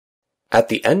At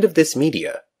the end of this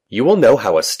media, you will know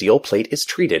how a steel plate is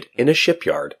treated in a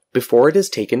shipyard before it is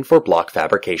taken for block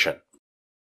fabrication.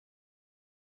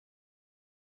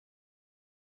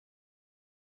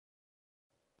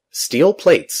 Steel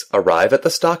plates arrive at the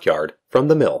stockyard from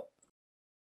the mill.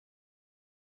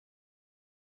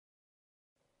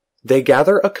 They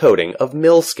gather a coating of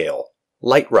mill scale,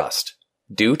 light rust,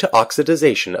 due to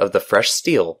oxidization of the fresh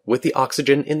steel with the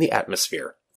oxygen in the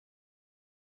atmosphere.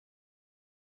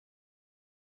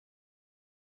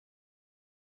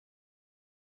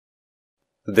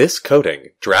 This coating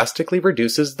drastically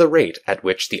reduces the rate at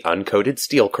which the uncoated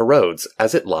steel corrodes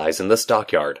as it lies in the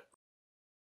stockyard.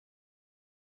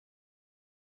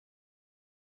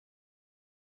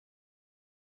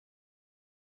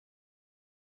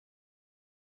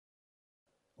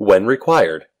 When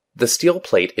required, the steel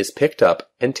plate is picked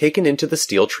up and taken into the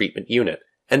steel treatment unit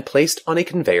and placed on a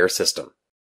conveyor system.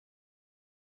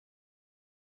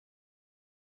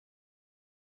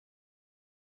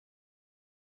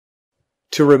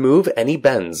 To remove any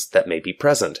bends that may be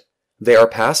present, they are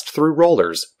passed through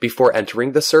rollers before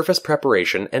entering the surface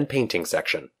preparation and painting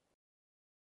section.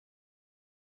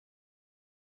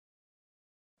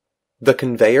 The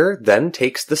conveyor then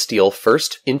takes the steel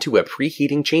first into a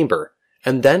preheating chamber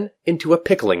and then into a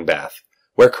pickling bath,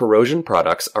 where corrosion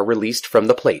products are released from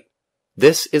the plate.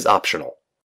 This is optional.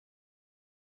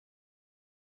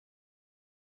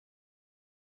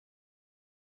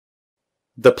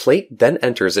 The plate then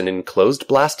enters an enclosed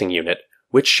blasting unit,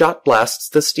 which shot blasts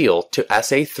the steel to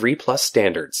SA3+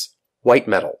 standards, white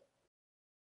metal.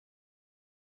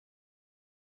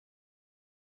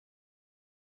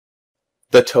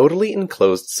 The totally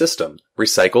enclosed system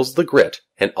recycles the grit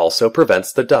and also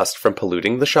prevents the dust from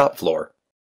polluting the shop floor.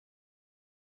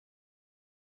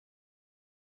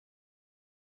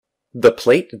 The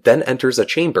plate then enters a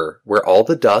chamber where all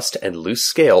the dust and loose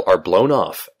scale are blown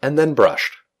off and then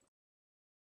brushed.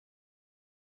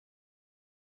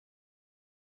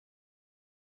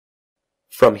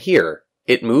 From here,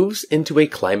 it moves into a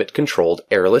climate-controlled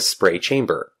airless spray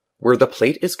chamber, where the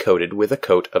plate is coated with a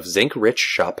coat of zinc-rich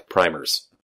shop primers.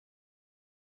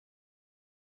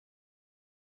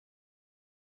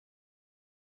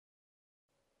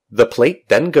 The plate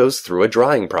then goes through a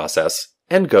drying process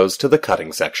and goes to the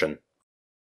cutting section.